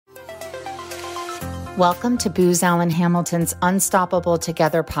Welcome to Booz Allen Hamilton's Unstoppable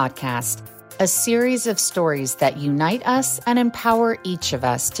Together podcast, a series of stories that unite us and empower each of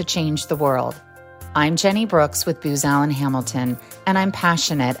us to change the world. I'm Jenny Brooks with Booz Allen Hamilton, and I'm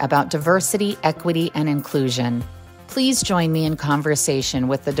passionate about diversity, equity, and inclusion. Please join me in conversation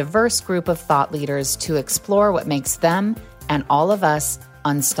with a diverse group of thought leaders to explore what makes them and all of us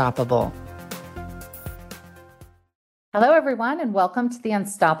unstoppable. Hello, everyone, and welcome to the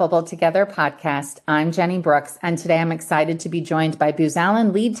Unstoppable Together podcast. I'm Jenny Brooks, and today I'm excited to be joined by Booz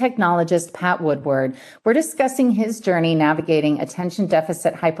Allen lead technologist Pat Woodward. We're discussing his journey navigating attention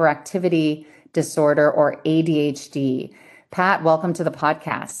deficit hyperactivity disorder, or ADHD. Pat, welcome to the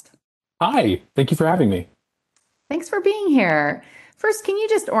podcast. Hi, thank you for having me. Thanks for being here. First, can you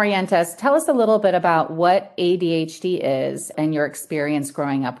just orient us? Tell us a little bit about what ADHD is and your experience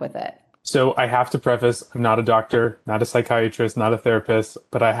growing up with it. So I have to preface, I'm not a doctor, not a psychiatrist, not a therapist,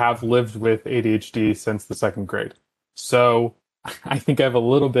 but I have lived with ADHD since the second grade. So I think I have a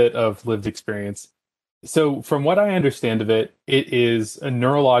little bit of lived experience. So from what I understand of it, it is a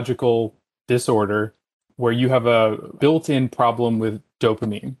neurological disorder where you have a built-in problem with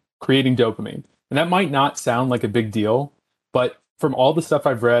dopamine, creating dopamine. And that might not sound like a big deal, but from all the stuff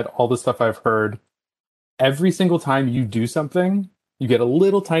I've read, all the stuff I've heard, every single time you do something, you get a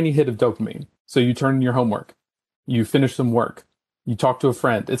little tiny hit of dopamine. So you turn in your homework, you finish some work, you talk to a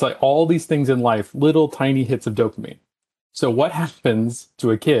friend. It's like all these things in life, little tiny hits of dopamine. So what happens to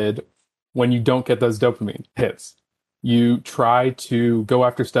a kid when you don't get those dopamine hits? You try to go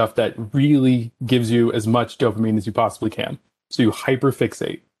after stuff that really gives you as much dopamine as you possibly can. So you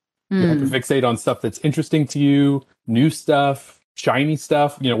hyperfixate. You hyperfixate on stuff that's interesting to you, new stuff, shiny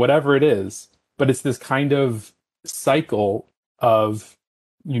stuff, whatever it is. But it's this kind of cycle of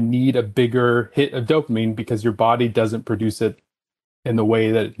you need a bigger hit of dopamine because your body doesn't produce it in the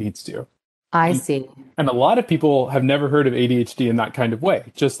way that it needs to. I see. And a lot of people have never heard of ADHD in that kind of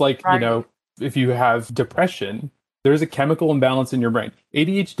way. Just like, Right. If you have depression, there's a chemical imbalance in your brain.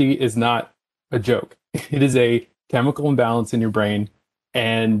 ADHD is not a joke. It is a chemical imbalance in your brain.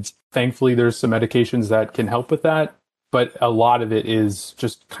 And thankfully, there's some medications that can help with that. But a lot of it is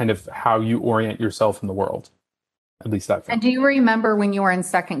just kind of how you orient yourself in the world. At least that. And do you remember when you were in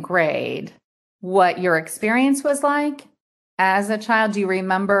second grade, what your experience was like as a child? Do you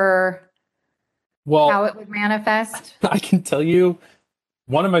remember how it would manifest? I can tell you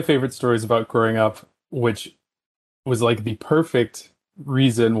one of my favorite stories about growing up, which was like the perfect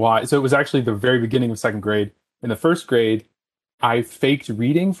reason why. So it was actually the very beginning of second grade. In the first grade, I faked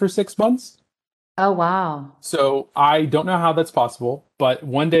reading for 6 months. Oh, wow. So I don't know how that's possible. But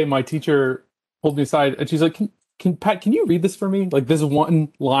one day my teacher pulled me aside and she's like, Pat, can you read this for me? Like this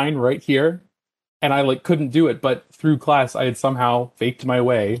one line right here. And I couldn't do it. But through class, I had somehow faked my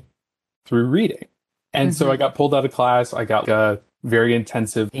way through reading. And so I got pulled out of class. I got a very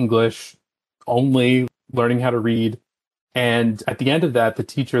intensive English only learning how to read. And at the end of that, the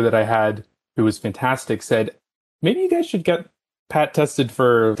teacher that I had, who was fantastic, said, maybe you guys should get Pat tested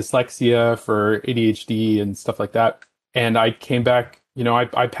for dyslexia, for ADHD and stuff like that. And I came back,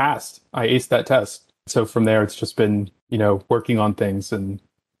 I passed. I aced that test. So from there, it's just been, working on things. And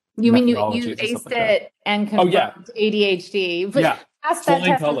you mean you aced it and confirmed ADHD? But yeah. Passed that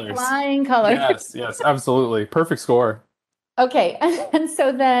test with flying colors. Yes, absolutely. Perfect score. Okay. And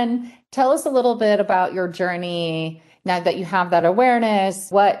so then tell us a little bit about your journey now that you have that awareness.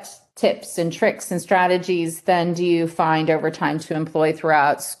 What tips and tricks and strategies then do you find over time to employ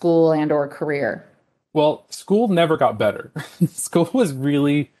throughout school and or career? Well, school never got better. School was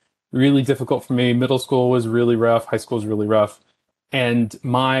really, really difficult for me. Middle school was really rough. High school was really rough. And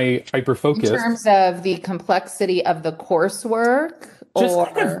my hyper-focus... In terms of the complexity of the coursework?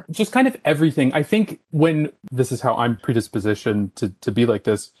 Just kind of everything. I think this is how I'm predispositioned to be like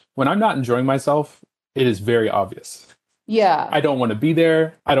this. When I'm not enjoying myself, it is very obvious. Yeah. I don't want to be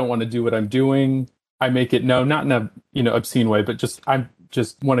there. I don't want to do what I'm doing. I make it, not in a, obscene way, but I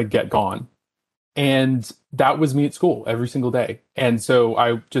just want to get gone. And that was me at school every single day. And so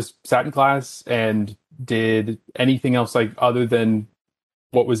I just sat in class and did anything else other than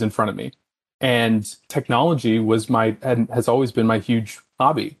what was in front of me. And technology has always been my huge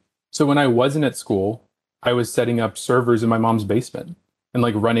hobby. So when I wasn't at school, I was setting up servers in my mom's basement and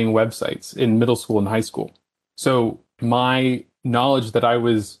running websites in middle school and high school. So my knowledge that I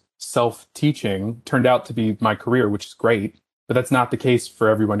was self-teaching turned out to be my career, which is great. But that's not the case for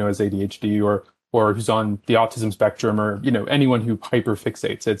everyone who has ADHD or who's on the autism spectrum or, anyone who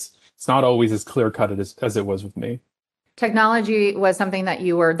hyperfixates. It's not always as clear-cut as it was with me. Technology was something that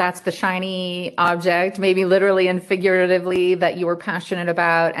that's the shiny object, maybe literally and figuratively, that you were passionate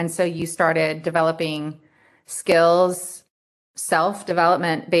about. And so you started developing skills,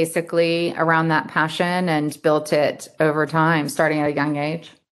 self-development basically around that passion and built it over time, starting at a young age.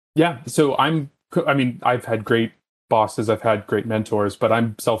 Yeah. So I've had great bosses, I've had great mentors, but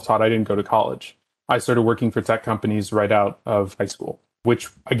I'm self-taught. I didn't go to college. I started working for tech companies right out of high school, which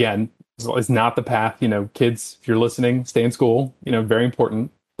again is not the path. Kids, if you're listening, stay in school, very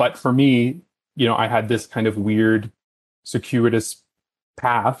important. But for me, I had this kind of weird, circuitous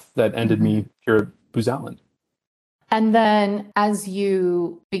path that ended me here at Booz Allen. And then as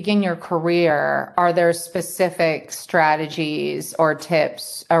you begin your career, are there specific strategies or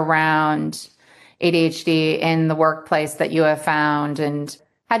tips around ADHD in the workplace that you have found? And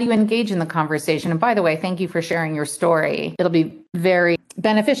how do you engage in the conversation? And by the way, thank you for sharing your story. It'll be very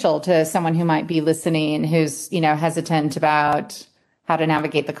beneficial to someone who might be listening, who's, hesitant about how to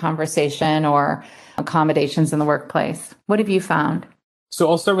navigate the conversation or accommodations in the workplace. What have you found? So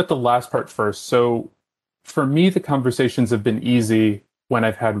I'll start with the last part first. So for me, the conversations have been easy when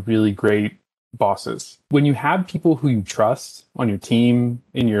I've had really great bosses. When you have people who you trust on your team,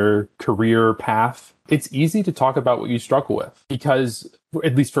 in your career path, it's easy to talk about what you struggle with. Because,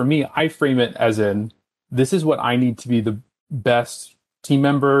 at least for me, I frame it as in, this is what I need to be the best team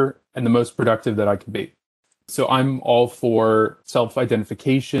member and the most productive that I can be. So I'm all for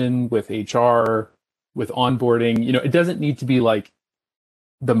self-identification with HR, with onboarding. It doesn't need to be like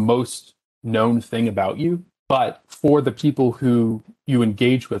the most known thing about you, but for the people who you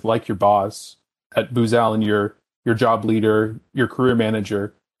engage with, like your boss at Booz Allen, your job leader, your career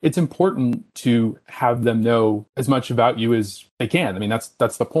manager, it's important to have them know as much about you as they can. I mean,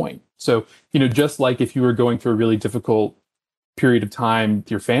 that's the point. So, just like if you were going through a really difficult period of time with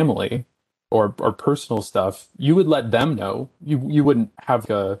your family or personal stuff, you would let them know. You wouldn't have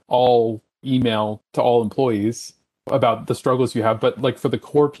a all email to all employees about the struggles you have, but like for the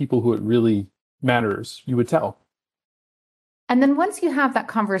core people who it really matters, you would tell. And then once you have that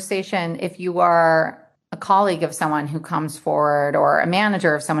conversation, if you are a colleague of someone who comes forward or a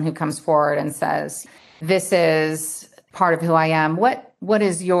manager of someone who comes forward and says, this is part of who I am, what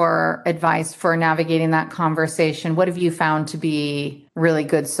is your advice for navigating that conversation? What have you found to be really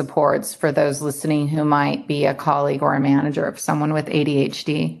good supports for those listening who might be a colleague or a manager of someone with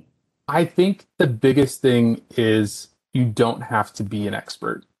ADHD? I think the biggest thing is you don't have to be an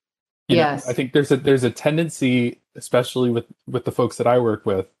expert. Yes. I think there's a tendency, especially with the folks that I work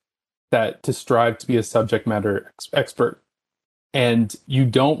with, that to strive to be a subject matter expert. And you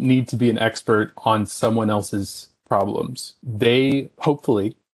don't need to be an expert on someone else's problems. They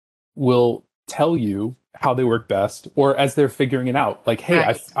hopefully will tell you how they work best, or as they're figuring it out. Like, hey,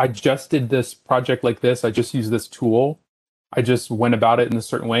 Right. I just did this project like this. I just used this tool. I just went about it in a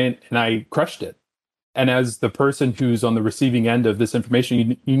certain way and I crushed it. And as the person who's on the receiving end of this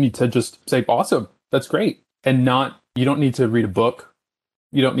information, you need to just say, awesome, that's great. And you don't need to read a book.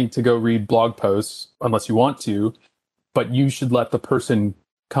 You don't need to go read blog posts unless you want to, but you should let the person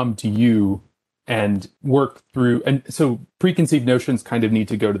come to you and work through. And so preconceived notions kind of need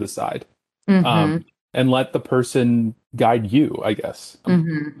to go to the side, and let the person guide you, I guess.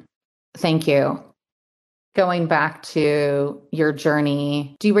 Thank you. Going back to your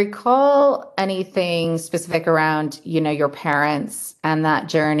journey, do you recall anything specific around, your parents and that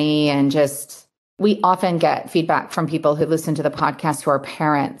journey? And just, we often get feedback from people who listen to the podcast who are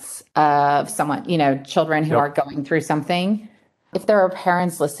parents of someone, children who are going through something. If there are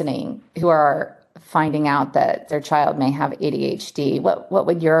parents listening who are finding out that their child may have ADHD, what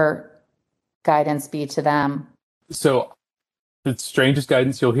would your guidance be to them? So the strangest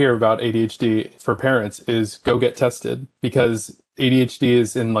guidance you'll hear about ADHD for parents is go get tested, because ADHD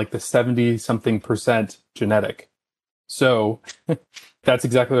is in like the 70-something% genetic. So that's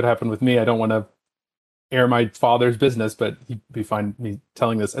exactly what happened with me. I don't want to air my father's business, but he'd be fine me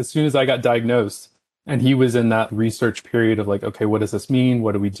telling this. As soon as I got diagnosed and he was in that research period of like, okay, what does this mean?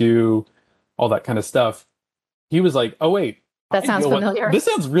 What do we do? All that kind of stuff. He was like, oh, wait. That sounds familiar. This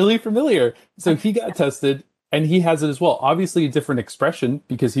sounds really familiar. So he got tested. And he has it as well. Obviously a different expression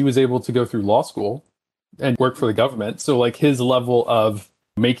because he was able to go through law school and work for the government. So like his level of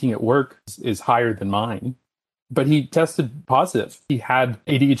making it work is higher than mine. But he tested positive. He had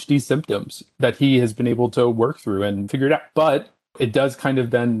ADHD symptoms that he has been able to work through and figure it out. But it does kind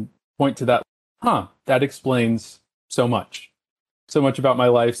of then point to that, that explains so much. So much about my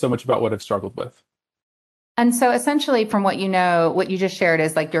life, so much about what I've struggled with. And so essentially from what you know, what you just shared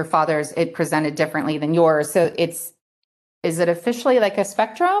is like your father's, it presented differently than yours. So it's is it officially like a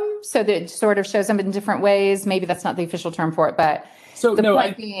spectrum? So that it sort of shows up in different ways. Maybe that's not the official term for it, but So the no,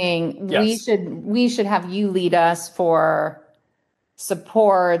 point being, yes. we should have you lead us for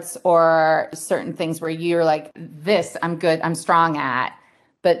supports or certain things where you're like, this I'm good, I'm strong at,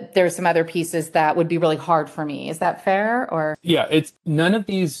 but there's some other pieces that would be really hard for me. Is that fair? Or Yeah, it's none of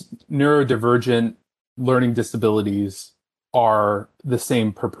these neurodivergent learning disabilities are the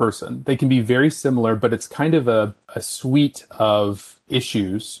same per person. They can be very similar, but it's kind of a suite of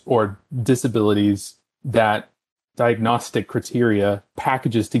issues or disabilities that diagnostic criteria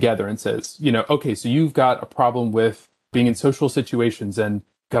packages together and says, okay, so you've got a problem with being in social situations and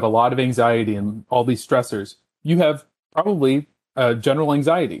got a lot of anxiety and all these stressors. You have probably general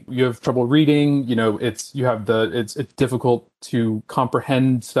anxiety. You have trouble reading. It's difficult to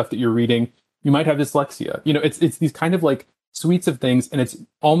comprehend stuff that you're reading. You might have dyslexia. It's these kind of like suites of things, and it's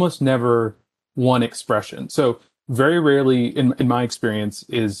almost never one expression. So very rarely, in my experience,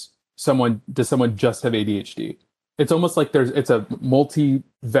 does someone just have ADHD. It's almost like it's a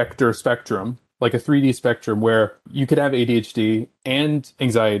multi-vector spectrum, like a 3D spectrum, where you could have ADHD and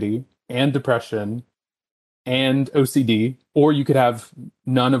anxiety and depression and OCD, or you could have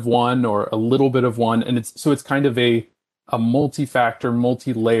none of one or a little bit of one. And it's kind of a multi-factor,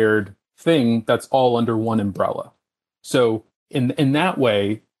 multi-layered thing that's all under one umbrella. So in that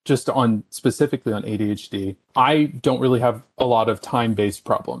way, just specifically on ADHD, I don't really have a lot of time-based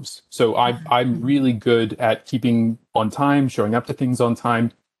problems. So I'm really good at keeping on time, showing up to things on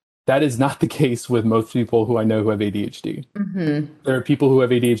time. That is not the case with most people who I know who have ADHD. mm-hmm. There are people who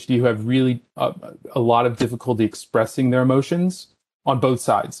have ADHD who have really a lot of difficulty expressing their emotions on both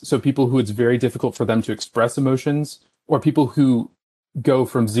sides. So people who it's very difficult for them to express emotions, or people who go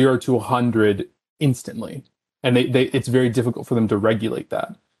from 0 to 100 instantly, and it's very difficult for them to regulate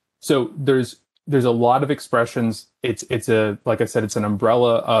that. So there's a lot of expressions. Like I said, it's an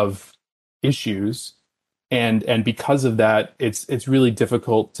umbrella of issues. And because of that, it's really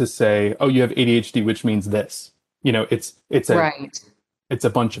difficult to say, oh, you have ADHD, which means this. Right. It's a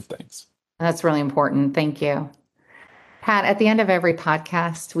bunch of things. That's really important. Thank you. Pat, at the end of every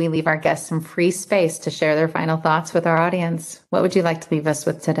podcast, we leave our guests some free space to share their final thoughts with our audience. What would you like to leave us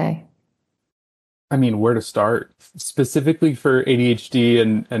with today? I mean, where to start? Specifically for ADHD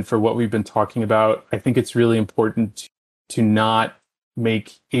and for what we've been talking about, I think it's really important to not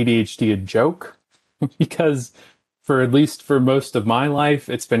make ADHD a joke, because at least for most of my life,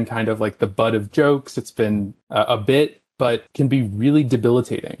 it's been kind of like the butt of jokes. It's been a bit, but can be really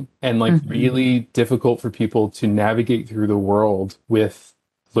debilitating and like really difficult for people to navigate through the world with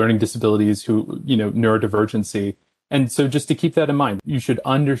learning disabilities neurodivergency. And so just to keep that in mind, you should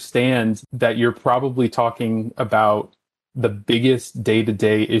understand that you're probably talking about the biggest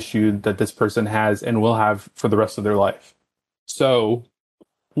day-to-day issue that this person has and will have for the rest of their life. So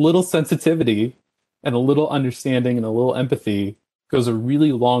little sensitivity and a little understanding and a little empathy goes a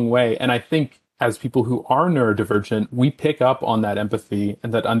really long way. And I think as people who are neurodivergent, we pick up on that empathy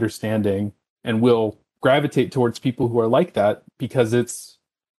and that understanding, and will gravitate towards people who are like that because it's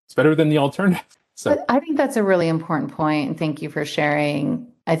better than the alternative. So But I think that's a really important point, and thank you for sharing.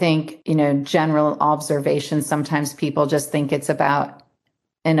 I think, general observation, sometimes people just think it's about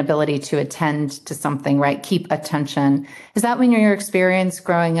an ability to attend to something, right? Keep attention. Is that when your experience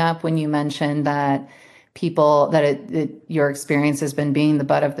growing up, when you mentioned that your experience has been being the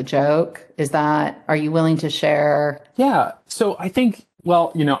butt of the joke? Are you willing to share? yeah. So I think,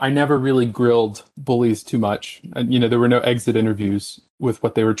 well, I never really grilled bullies too much. And, there were no exit interviews with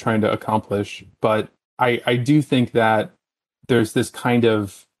what they were trying to accomplish. But I do think that there's this kind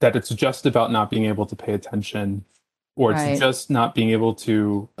of, that it's just about not being able to pay attention, or it's Right. just not being able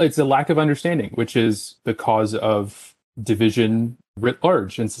to, it's a lack of understanding, which is the cause of division writ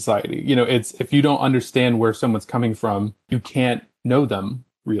large in society. It's, if you don't understand where someone's coming from, you can't know them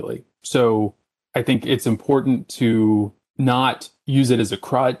really. So I think it's important to not use it as a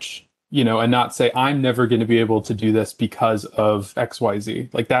crutch, and not say, I'm never going to be able to do this because of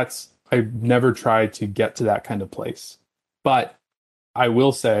XYZ. Like I've never tried to get to that kind of place. But I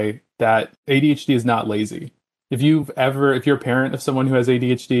will say that ADHD is not lazy. If you're a parent of someone who has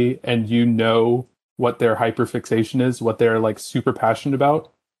ADHD and you know what their hyperfixation is, what they're like super passionate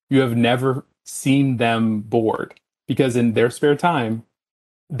about, you have never seen them bored, because in their spare time,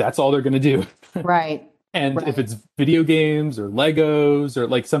 that's all they're going to do. Right. And Right. if it's video games or Legos or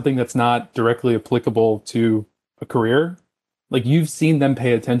like something that's not directly applicable to a career, like you've seen them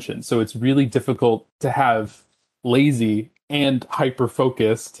pay attention. So it's really difficult to have lazy and hyper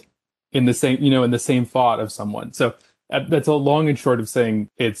focused in the same thought of someone. So that's a long and short of saying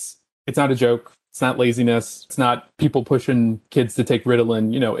it's not a joke. It's not laziness. It's not people pushing kids to take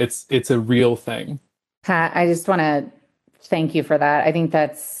Ritalin. It's a real thing. Pat, I just want to thank you for that. I think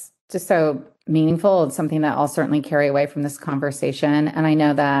that's just so meaningful. It's something that I'll certainly carry away from this conversation. And I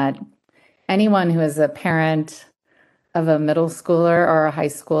know that anyone who is a parent of a middle schooler or a high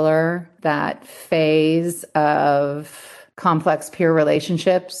schooler, that phase of complex peer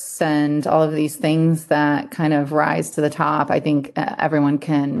relationships and all of these things that kind of rise to the top, I think everyone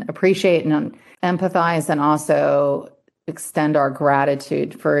can appreciate and empathize, and also extend our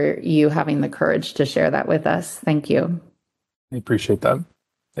gratitude for you having the courage to share that with us. Thank you. I appreciate that.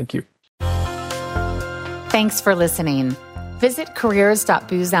 Thank you. Thanks for listening. Visit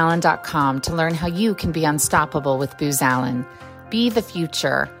careers.boozallen.com to learn how you can be unstoppable with Booz Allen. Be the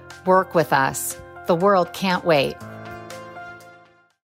future. Work with us. The world can't wait.